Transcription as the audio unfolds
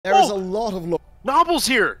There's a lot of lore. Nobble's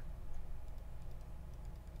here.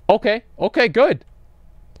 Okay, good.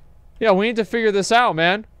 Yeah, we need to figure this out,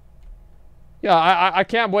 man. Yeah, I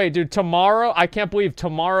can't wait, dude. Tomorrow, I can't believe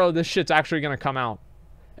tomorrow this shit's actually gonna come out.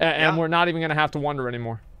 And we're not even gonna have to wonder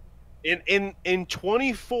anymore. In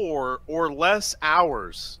 24 or less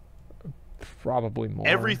hours. Probably more.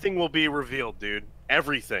 Everything will be revealed, dude.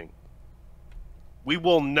 Everything. We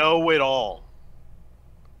will know it all.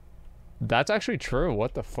 That's actually true.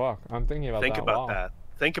 What the fuck? I'm thinking about that. Think about that.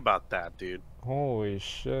 Think about that, dude. Holy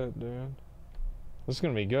shit, dude. This is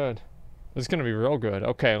gonna be good. This is gonna be real good.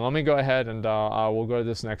 Okay, let me go ahead and we'll go to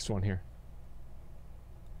this next one here.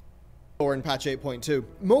 Or in patch 8.2.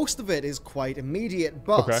 Most of it is quite immediate,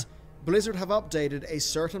 but Blizzard have updated a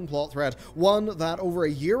certain plot thread, one that over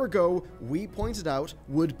a year ago we pointed out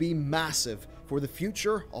would be massive for the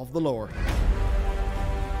future of the lore.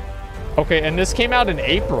 Okay, and this came out in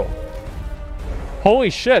April.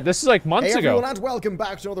 Holy shit, this is like months ago. Hey everyone, and welcome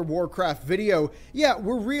back to another Warcraft video. Yeah,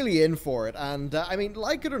 we're really in for it, and I mean,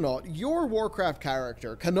 like it or not, your Warcraft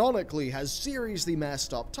character canonically has seriously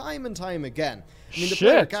messed up time and time again. I mean, the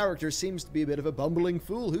player character seems to be a bit of a bumbling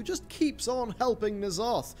fool who just keeps on helping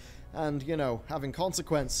N'Zoth, and, you know, having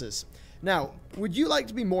consequences. Now, would you like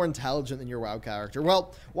to be more intelligent than your WoW character?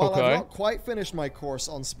 Well, while I've not quite finished my course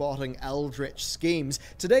on spotting eldritch schemes,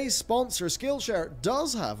 today's sponsor, Skillshare,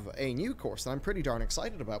 does have a new course that I'm pretty darn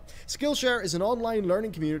excited about. Skillshare is an online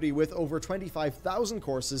learning community with over 25,000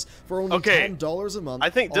 courses for only $10 a month.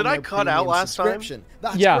 I think, did I cut out last time?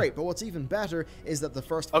 That's great, but what's even better is that the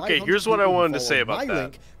first 500 here's what I wanted to say my about that.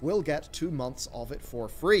 link will get 2 months of it for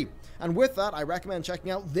free. And with that, I recommend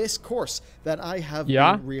checking out this course that I have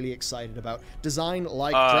been really excited about. Design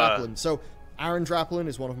Like Draplin. So Aaron Draplin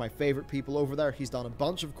is one of my favorite people over there. He's done a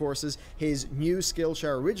bunch of courses. His new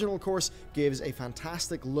Skillshare original course gives a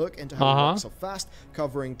fantastic look into how to work so fast,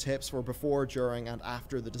 covering tips for before, during, and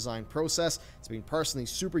after the design process. It's been personally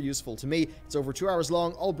super useful to me. It's over 2 hours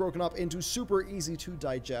long, all broken up into super easy to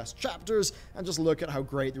digest chapters, and just look at how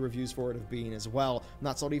great the reviews for it have been as well. And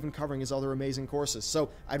that's not even covering his other amazing courses. So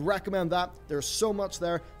I'd recommend that. There's so much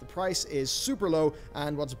there. The price is super low,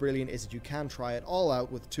 and what's brilliant is that you can try it all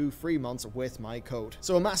out with 2 free months with my code.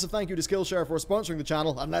 So a massive thank you to Skillshare for sponsoring the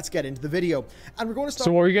channel, and let's get into the video. And we're going to start.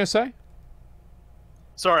 So what were you gonna say?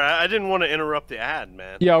 Sorry, I didn't want to interrupt the ad,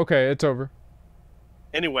 man. Yeah, okay, it's over.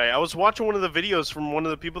 Anyway, I was watching one of the videos from one of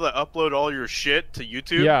the people that upload all your shit to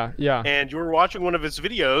YouTube. Yeah. And you were watching one of his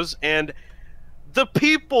videos, and the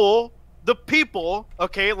people,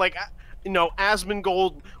 okay, like, you know,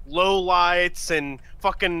 Asmongold, lowlights, and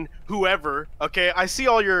fucking whoever, okay? I see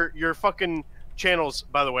all your fucking channels,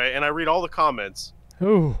 by the way, and I read all the comments.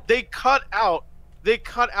 Ooh. They cut out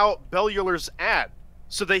Bellular's ad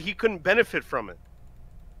so that he couldn't benefit from it.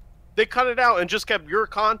 They cut it out and just kept your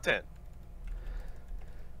content.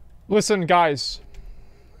 Listen, guys.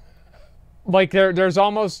 Like there's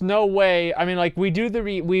almost no way. I mean, like we do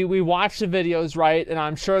we watch the videos, right? And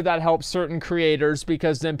I'm sure that helps certain creators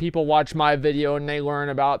because then people watch my video and they learn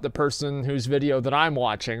about the person whose video that I'm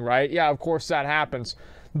watching, right? Yeah, of course that happens.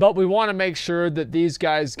 But we want to make sure that these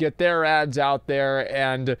guys get their ads out there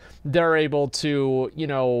and they're able to, you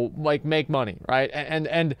know, like make money, right?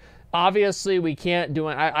 And obviously we can't do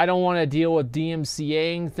it. I don't want to deal with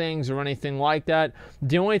DMCAing things or anything like that.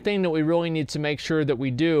 The only thing that we really need to make sure that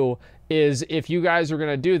we do is if you guys are going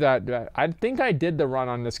to do that, I think I did the run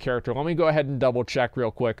on this character. Let me go ahead and double check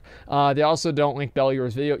real quick. They also don't link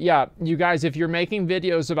Bellular's video. Yeah, you guys, if you're making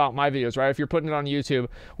videos about my videos, right? If you're putting it on YouTube,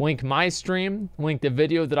 link my stream, link the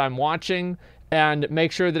video that I'm watching, and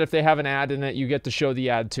make sure that if they have an ad in it, you get to show the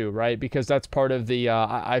ad too, right? Because that's part of the,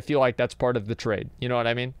 I feel like that's part of the trade. You know what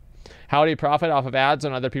I mean? How do you profit off of ads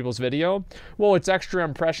on other people's video? Well, it's extra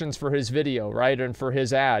impressions for his video, right? And for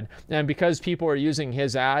his ad. And because people are using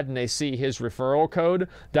his ad and they see his referral code,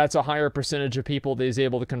 that's a higher percentage of people that he's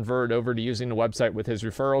able to convert over to using the website with his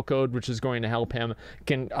referral code, which is going to help him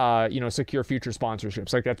you know, secure future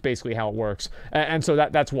sponsorships. Like that's basically how it works. And so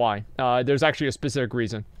that's why. There's actually a specific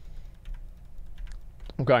reason.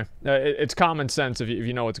 Okay. It's common sense if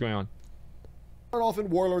you know what's going on. Start off in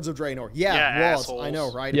Warlords of Draenor. Yeah, it was. I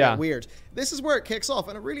know, right? Yeah. A bit weird. This is where it kicks off,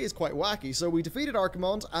 and it really is quite wacky. So we defeated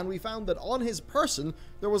Archimonde, and we found that on his person,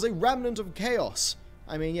 there was a remnant of chaos.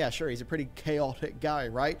 I mean, yeah, sure, he's a pretty chaotic guy,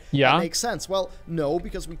 right? Yeah. That makes sense. Well, no,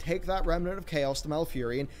 because we take that remnant of chaos to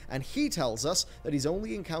Malfurion, and he tells us that he's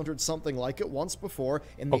only encountered something like it once before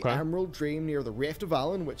in the Emerald Dream near the Rift of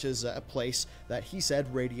Allen, which is a place that he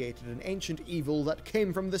said radiated an ancient evil that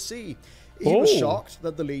came from the sea. He was shocked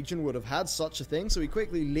that the Legion would have had such a thing, so he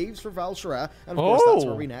quickly leaves for Val'Shara, and of course that's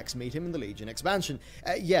where we next meet him in the Legion expansion.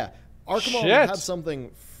 Yeah, Archimonde had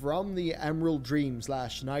something from the Emerald Dream /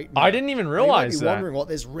 Nightmare. I didn't even realize that. You might be wondering what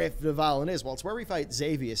this Rift of Valen is. Well, it's where we fight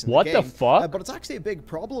Xavius in the game. What the fuck? But it's actually a big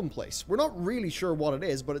problem place. We're not really sure what it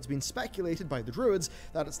is, but it's been speculated by the Druids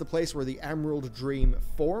that it's the place where the Emerald Dream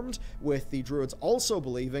formed, with the Druids also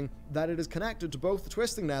believing that it is connected to both the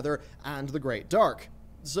Twisting Nether and the Great Dark.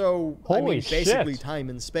 So, I mean, basically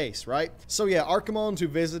time and space, right? So yeah, Archimonde, who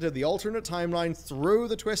visited the alternate timeline through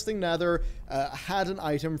the Twisting Nether, had an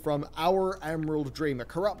item from our Emerald Dream, a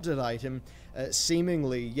corrupted item,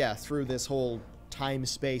 seemingly, yeah, through this whole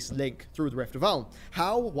time-space link through the Rift of Valen.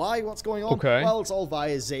 How? Why? What's going on? Okay. Well, it's all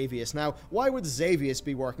via Xavius. Now, why would Xavius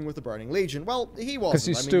be working with the Burning Legion? Well, he wasn't. Because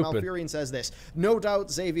he's stupid. Malfurion says this. No doubt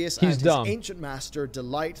Xavius and his ancient master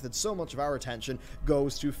delight that so much of our attention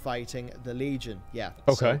goes to fighting the Legion. Yeah.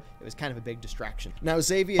 Okay. So it was kind of a big distraction. Now,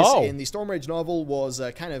 Xavius in the Stormrage novel was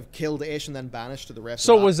kind of killed-ish and then banished to the Rift.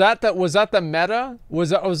 So was that the meta? Was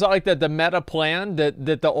that like the meta plan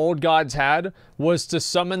that the old gods had, was to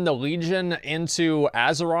summon the Legion into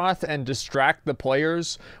Azeroth and distract the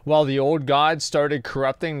players while the old gods started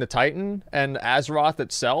corrupting the Titan and Azeroth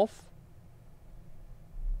itself?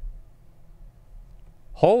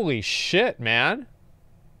 Holy shit, man.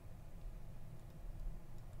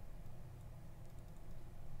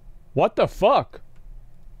 What the fuck?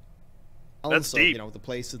 That's deep. You know, the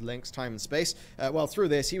place that links time and space. Well, through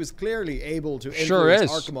this, he was clearly able to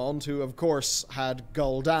influence Archimonde, who, of course, had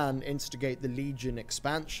Gul'dan instigate the Legion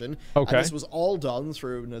expansion. Okay. And this was all done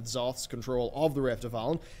through N'Zoth's control of the Rift of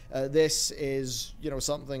Valen. This is, you know,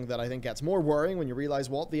 something that I think gets more worrying when you realize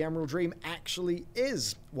what the Emerald Dream actually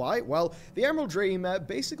is. Why? Well, the Emerald Dream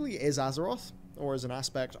basically is Azeroth, or as an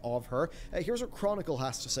aspect of her. Here's what Chronicle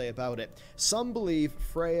has to say about it. Some believe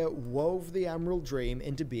Freya wove the Emerald Dream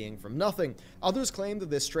into being from nothing. Others claim that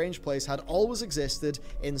this strange place had always existed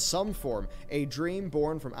in some form, a dream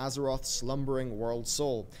born from Azeroth's slumbering world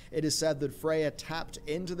soul. It is said that Freya tapped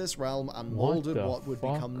into this realm and molded what would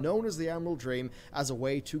become known as the Emerald Dream as a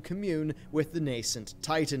way to commune with the nascent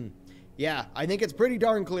Titan. Yeah, I think it's pretty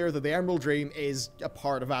darn clear that the Emerald Dream is a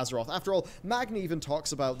part of Azeroth. After all, Magni even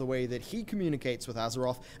talks about the way that he communicates with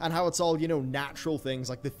Azeroth and how it's all, you know, natural things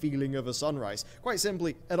like the feeling of a sunrise. Quite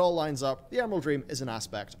simply, it all lines up. The Emerald Dream is an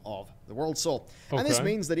aspect of the World Soul. Okay. And this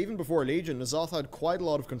means that even before Legion, N'Zoth had quite a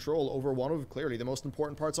lot of control over one of clearly the most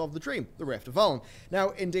important parts of the Dream, the Rift of Valen. Now,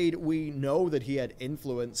 indeed, we know that he had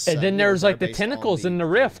influence. And then there's like the tentacles in the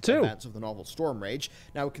Rift too. Events of the novel Stormrage.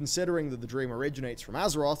 Now, considering that the Dream originates from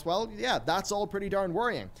Azeroth, well, yeah, that's all pretty darn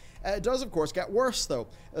worrying. It does, of course, get worse, though.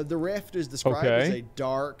 The Rift is described as a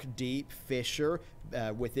dark, deep fissure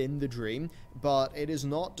within the Dream, but it is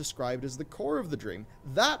not described as the core of the Dream.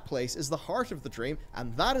 That place is the heart of the Dream,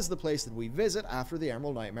 and that is the place that we visit after the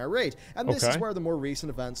Emerald Nightmare raid. And this is where the more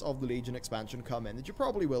recent events of the Legion expansion come in that you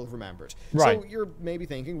probably will have remembered. So you're maybe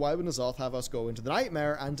thinking, why would N'Zoth have us go into the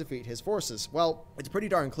Nightmare and defeat his forces? Well, it's pretty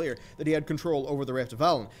darn clear that he had control over the Rift of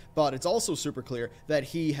Valen, but it's also super clear that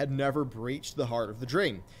he had never breached the heart of the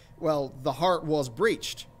Dream. Well, the heart was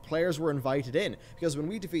breached. Players were invited in, because when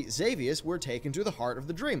we defeat Xavius, we're taken to the heart of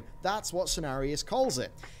the Dream. That's what Cenarius calls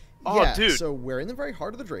it. Oh, yeah, dude. So we're in the very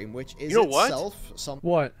heart of the Dream, which is itself something.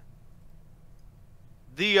 What?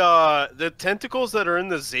 The tentacles that are in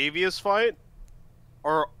the Xavius fight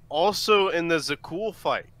are also in the Zakul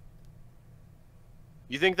fight.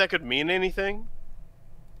 You think that could mean anything?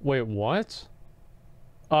 Wait, what?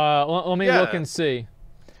 Let me look and see.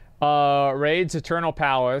 Raids Eternal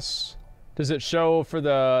Palace. Does it show for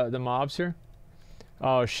the mobs here?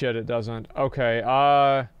 Oh shit, it doesn't. Okay.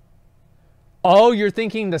 Oh, you're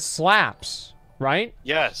thinking the slaps, right?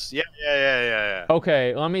 Yes. Yeah.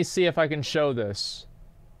 Okay, let me see if I can show this.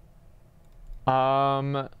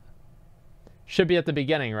 Should be at the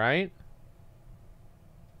beginning, right?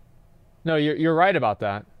 No, you're right about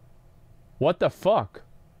that. What the fuck?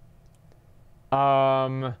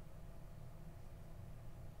 Yeah,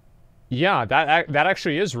 that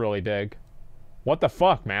actually is really big. What the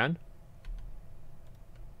fuck, man?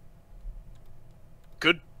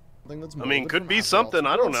 Could be something.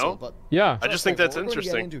 I don't know. But yeah, I just think that's interesting. What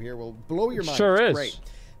we're going to get into here will blow your mind. Sure is. Great.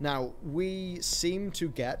 Now, we seem to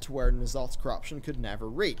get to where N'Zoth's corruption could never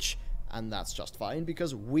reach. And that's just fine,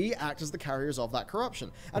 because we act as the carriers of that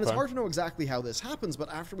corruption. And it's hard to know exactly how this happens,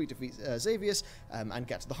 but after we defeat Xavius and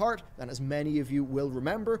get to the heart, and as many of you will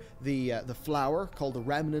remember, the flower called the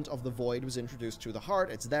Remnant of the Void was introduced to the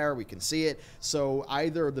heart. It's there, we can see it. So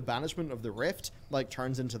either the banishment of the Rift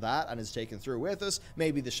turns into that and is taken through with us,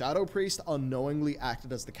 maybe the Shadow Priest unknowingly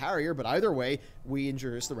acted as the carrier, but either way, we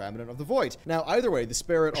introduce the Remnant of the Void. Now, either way, the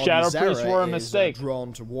spirit of Shadow Priest were a mistake.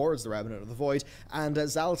 Drawn towards the Remnant of the Void, and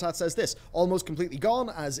Xalatat says this, almost completely gone,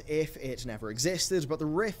 as if it never existed, but the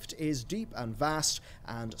rift is deep and vast,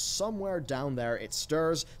 and somewhere down there it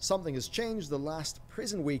stirs. Something has changed. The last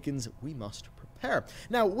prison weakens. We must prepare.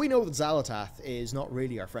 Now, we know that Xal'atath is not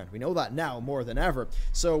really our friend. We know that now more than ever.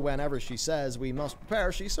 So whenever she says we must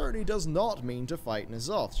prepare, she certainly does not mean to fight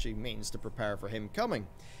N'Zoth. She means to prepare for him coming.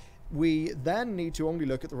 We then need to only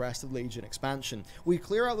look at the rest of Legion expansion. We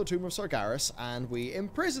clear out the Tomb of Sargeras, and we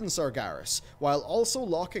imprison Sargeras, while also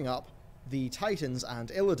locking up the Titans and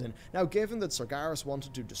Illidan. Now, given that Sargeras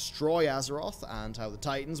wanted to destroy Azeroth, and how the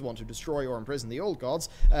Titans want to destroy or imprison the Old Gods,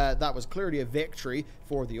 that was clearly a victory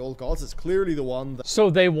for the Old Gods. It's clearly the one that... So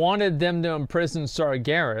they wanted them to imprison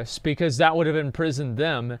Sargeras, because that would have imprisoned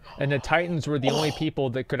them, and the Titans were the only people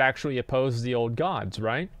that could actually oppose the Old Gods,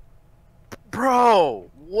 right? Bro,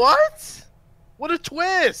 what? What a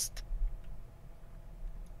twist!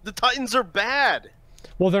 The Titans are bad.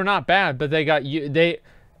 Well, they're not bad, but they got you.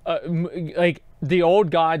 Like the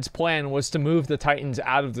Old Gods' plan was to move the Titans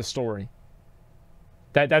out of the story.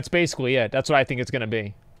 That's basically it. That's what I think it's gonna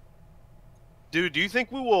be. Dude, do you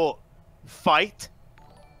think we will fight?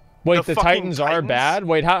 Wait, the Titans are bad?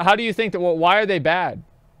 Wait, how do you think that? Well, why are they bad?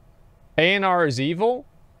 ANR is evil?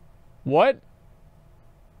 What?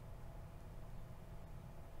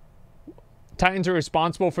 Titans are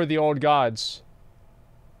responsible for the Old Gods.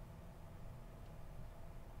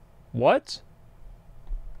 What?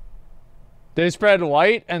 They spread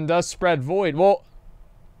light and thus spread void. Well,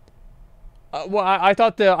 I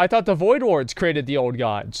thought the Void Lords created the Old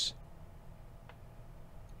Gods.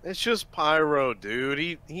 It's just Pyro,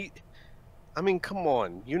 dude. He I mean, come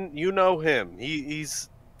on. You know him.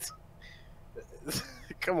 He's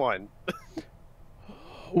come on.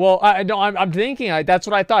 Well, I'm thinking. That's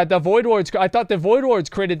what I thought. The Void Lords. I thought the Void Lords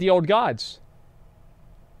created the Old Gods.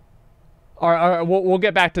 All right, we'll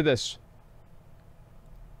get back to this.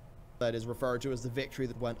 That is referred to as the victory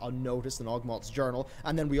that went unnoticed in Ogmott's journal,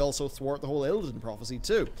 and then we also thwart the whole Illidan prophecy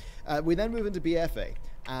too. We then move into BFA,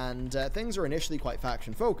 and things are initially quite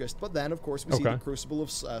faction-focused, but then, of course, we see the Crucible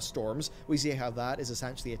of Storms. We see how that is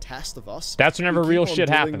essentially a test of us. That's whenever real shit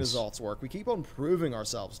happens. N'Zoth's work. We keep on proving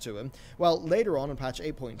ourselves to him. Well, later on in patch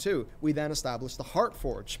 8.2, we then establish the Heart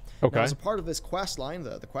Forge. Now, as a part of this quest line,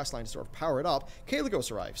 the quest line to sort of power it up,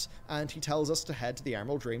 Kaelagos arrives, and he tells us to head to the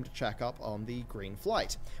Emerald Dream to check up on the Green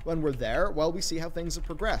Flight. When we're there, well, we see how things have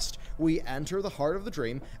progressed. We enter the heart of the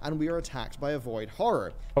dream, and we are attacked by a void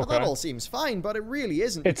horror. Now, that all seems fine, but it really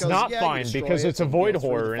isn't. It's not fine, because it's a void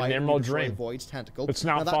horror in the Emerald Dream. Void's tentacle. It's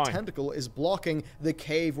not now, fine. That tentacle is blocking the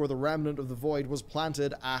cave where the remnant of the void was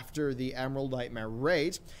planted after the Emerald Nightmare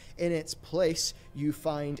raid. In its place, you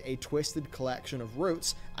find a twisted collection of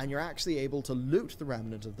roots, and you're actually able to loot the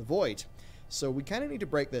remnant of the void. So we kind of need to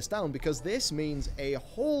break this down, because this means a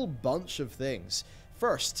whole bunch of things.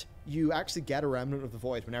 First, you actually get a remnant of the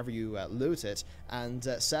void whenever you loot it, and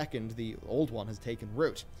second, the old one has taken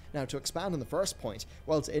root. Now, to expand on the first point,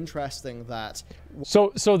 well, it's interesting that...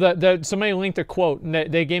 So somebody linked a quote, and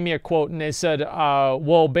they gave me a quote, and they said,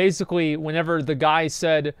 well, basically, whenever the guy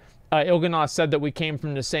said, Il'gynoth said that we came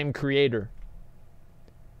from the same creator.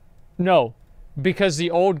 No, because the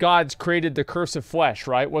Old Gods created the Curse of Flesh,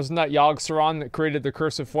 right? Wasn't that Yogg-Saron that created the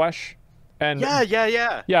Curse of Flesh? And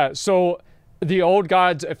Yeah, so the Old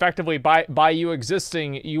Gods, effectively, by you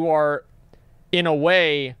existing, you are, in a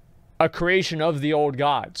way, a creation of the Old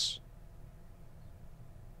Gods.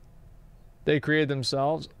 They created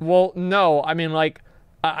themselves? Well, no. I mean, like,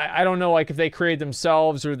 I don't know, like, if they created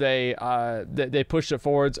themselves or they pushed it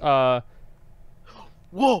forwards. Whoa!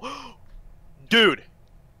 Dude!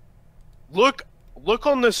 Look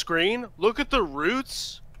on the screen. Look at the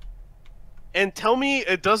roots. And tell me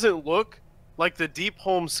it doesn't look like the Deep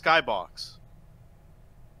Home skybox.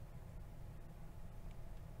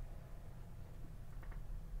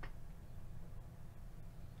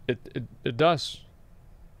 It does.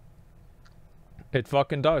 It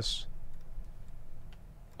fucking does.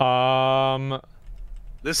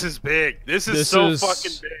 This is big. This is so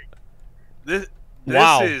fucking big.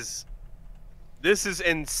 This is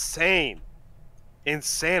insane.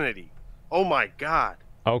 Insanity. Oh my god.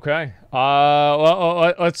 Okay.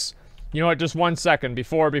 Well, let's. You know what? Just 1 second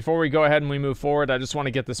before we go ahead and we move forward. I just want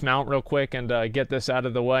to get this mount real quick and get this out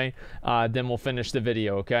of the way. Then we'll finish the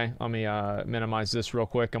video. Okay. Let me minimize this real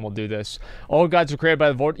quick and we'll do this. Old Gods were created by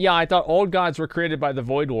the Void. Yeah, I thought Old Gods were created by the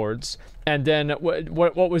Void Lords. And then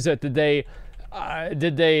what was it? Did they I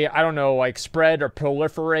don't know, like spread or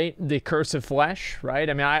proliferate the Curse of Flesh, right?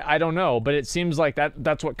 I mean, I don't know, but it seems like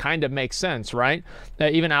that's what kind of makes sense, right?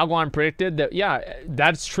 Even Algalon predicted that, yeah,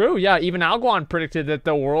 that's true. Yeah, even Algalon predicted that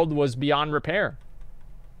the world was beyond repair.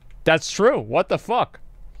 That's true. What the fuck?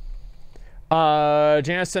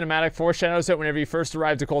 Janus Cinematic foreshadows it whenever you first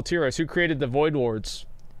arrived to Coltiris. Who created the Void Lords?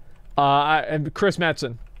 And Chris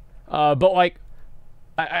Metzen. But like,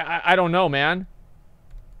 I don't know, man.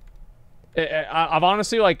 I've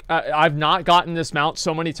honestly, like, I've not gotten this mount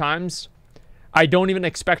so many times. I don't even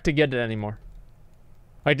expect to get it anymore.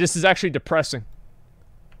 Like, this is actually depressing.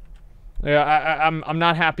 Yeah, I'm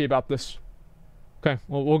not happy about this. Okay,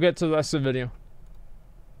 well, we'll get to the rest of the video.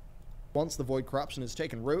 Once the Void Corruption has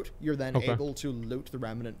taken root, you're then able to loot the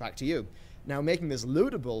Remnant back to you. Now, making this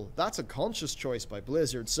lootable, that's a conscious choice by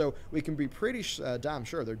Blizzard, so we can be pretty damn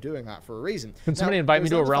sure they're doing that for a reason. Can somebody invite me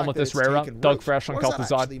to a realm with this rare up? Doug Fresh on Kel'Thuzad. What does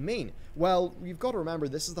that actually mean? Well, you've got to remember,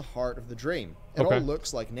 this is the heart of the dream. It all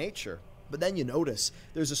looks like nature. But then you notice,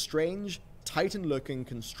 there's a strange, Titan-looking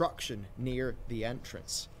construction near the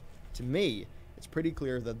entrance. To me, it's pretty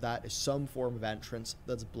clear that that is some form of entrance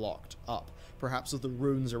that's blocked up. Perhaps with the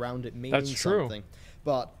runes around it meaning something.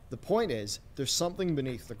 But the point is, there's something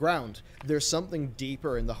beneath the ground. There's something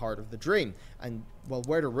deeper in the heart of the dream. And, well,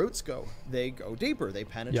 where do roots go? They go deeper. They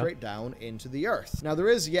penetrate down into the earth. Now, there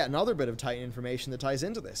is yet another bit of Titan information that ties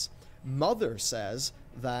into this. Mother says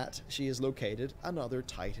that she has located another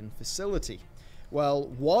Titan facility. Well,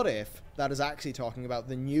 what if that is actually talking about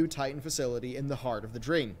the new Titan facility in the heart of the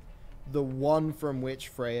dream? The one from which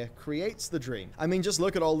Freya creates the dream. I mean, just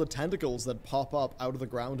look at all the tentacles that pop up out of the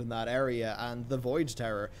ground in that area and the Void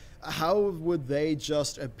Terror. How would they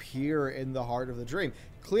just appear in the heart of the dream?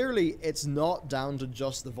 Clearly, it's not down to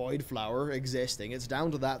just the Void Flower existing. It's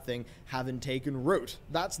down to that thing having taken root.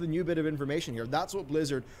 That's the new bit of information here. That's what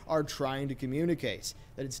Blizzard are trying to communicate.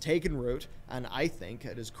 That it's taken root, and I think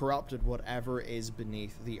it has corrupted whatever is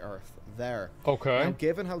beneath the earth there. Okay. Now,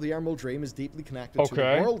 given how the Emerald Dream is deeply connected to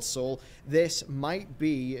the World Soul, this might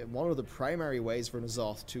be one of the primary ways for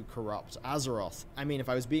N'Zoth to corrupt Azeroth. I mean, if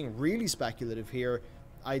I was being really speculative here,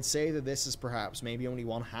 I'd say that this is perhaps maybe only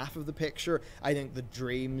one half of the picture. I think the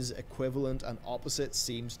dream's equivalent and opposite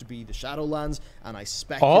seems to be the Shadowlands, and I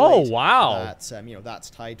speculate that you know,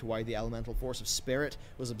 that's tied to why the elemental force of spirit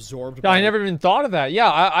was absorbed. I never even thought of that.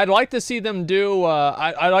 Yeah, I'd like to see them do.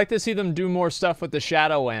 I'd like to see them do more stuff with the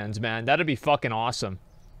Shadowlands, man. That'd be fucking awesome.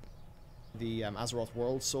 The Azeroth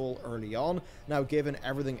World Soul early on. Now, given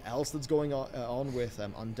everything else that's going on with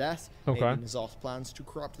Undeath, maybe N'Zoth plans to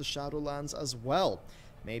corrupt the Shadowlands as well.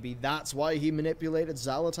 Maybe that's why he manipulated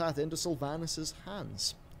Xal'atath into Sylvanas'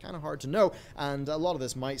 hands. Kind of hard to know, and a lot of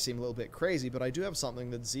this might seem a little bit crazy, but I do have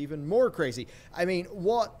something that's even more crazy. I mean,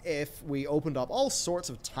 what if we opened up all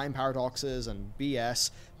sorts of time paradoxes and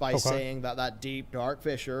BS by saying that that deep, dark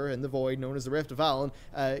fissure in the void known as the Rift of Valen,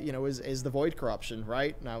 you know, is the Void Corruption,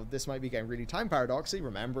 right? Now, this might be getting really time paradoxy.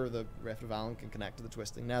 Remember, the Rift of Valen can connect to the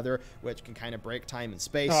Twisting Nether, which can kind of break time and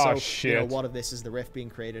space. You know, what if this is the Rift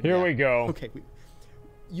being created? Here we go. Okay,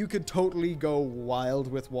 you could totally go wild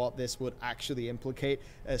with what this would actually implicate,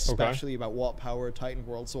 especially about what power Titan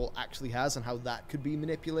World Soul actually has and how that could be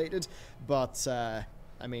manipulated. But,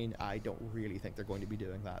 I mean, I don't really think they're going to be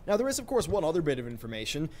doing that. Now, there is, of course, one other bit of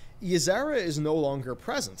information. Ysera is no longer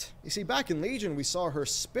present. You see, back in Legion, we saw her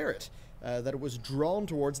spirit, that it was drawn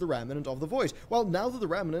towards the Remnant of the Void. Well, now that the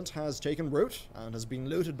Remnant has taken root and has been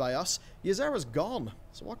looted by us, Ysera's gone.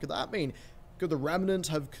 So what could that mean? Could the Remnant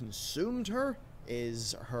have consumed her?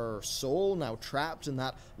 Is her soul now trapped in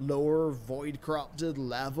that lower, void-corrupted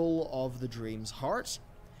level of the dream's heart?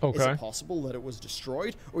 Is it possible that it was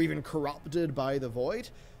destroyed, or even corrupted by the void?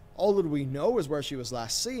 All that we know is where she was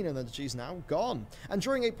last seen, and that she's now gone. And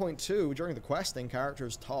during 8.2, during the questing,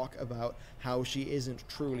 characters talk about how she isn't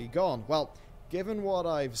truly gone. Well, given what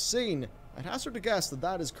I've seen, I'd hazard to guess that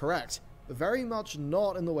that is correct, but very much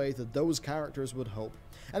not in the way that those characters would hope.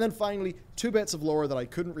 And then finally, two bits of lore that I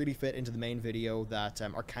couldn't really fit into the main video that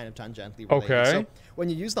are kind of tangentially related. So when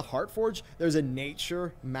you use the Heartforge, there's a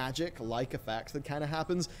nature magic-like effect that kind of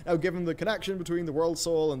happens. Now, given the connection between the World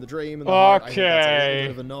Soul and the Dream and the Heart, I think that's a little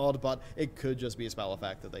bit of a nod, but it could just be a spell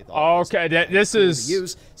effect that they thought this is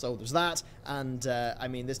use. So there's that, and I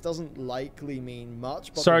mean, this doesn't likely mean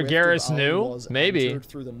much. But Sargeras knew, was maybe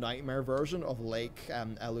through the nightmare version of Lake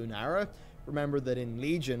Elunara. Remember that in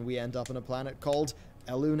Legion we end up in a planet called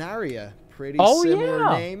Elunaria. Pretty similar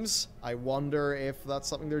names. I wonder if that's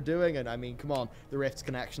something they're doing. And I mean, come on, the Rift's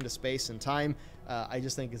connection to space and time, I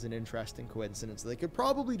just think is an interesting coincidence. They could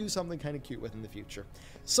probably do something kind of cute with in the future.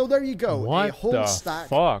 So there you go. A whole stack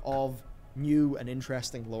of new and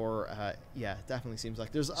interesting lore. Yeah, definitely seems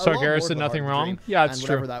like there's a lot more did nothing wrong. Yeah, it's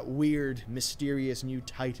true. And whatever that weird, mysterious new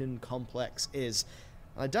Titan complex is.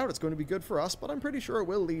 I doubt it's going to be good for us, but I'm pretty sure it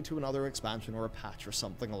will lead to another expansion or a patch or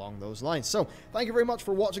something along those lines. So, thank you very much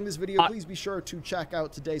for watching this video. Please be sure to check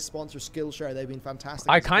out today's sponsor, Skillshare. They've been fantastic.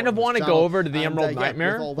 I kind of want to go over to the Emerald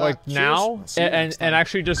Nightmare, like now, and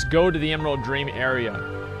actually just go to the Emerald Dream area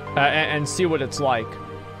and see what it's like.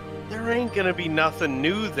 There ain't gonna be nothing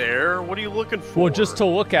new there. What are you looking for? Well, just to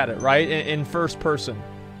look at it, right, in first person.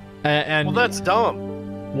 And well, that's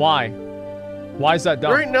dumb. Why? Why is that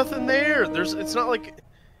dumb? There ain't nothing there. It's not like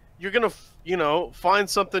you're gonna, you know, find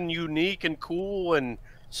something unique and cool and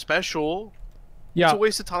special. Yeah. It's a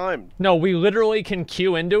waste of time. No, we literally can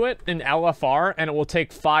queue into it in LFR, and it will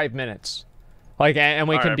take 5 minutes. Like, and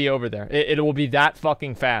we can be over there. It will be that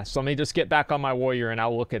fucking fast. So let me just get back on my warrior, and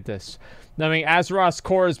I'll look at this. I mean, Azeroth's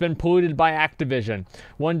core has been polluted by Activision.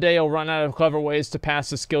 One day he'll run out of clever ways to pass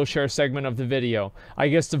the Skillshare segment of the video. I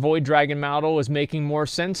guess the Void Dragon model is making more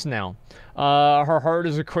sense now. Her heart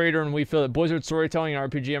is a crater, and we feel that Blizzard's storytelling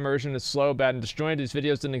and RPG immersion is slow, bad, and disjointed. These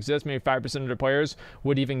videos didn't exist. Maybe 5% of the players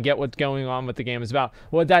would even get what's going on, what the game is about.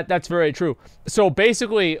 Well, that's very true. So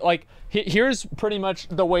basically, like, here's pretty much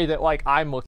the way that, like, I'm looking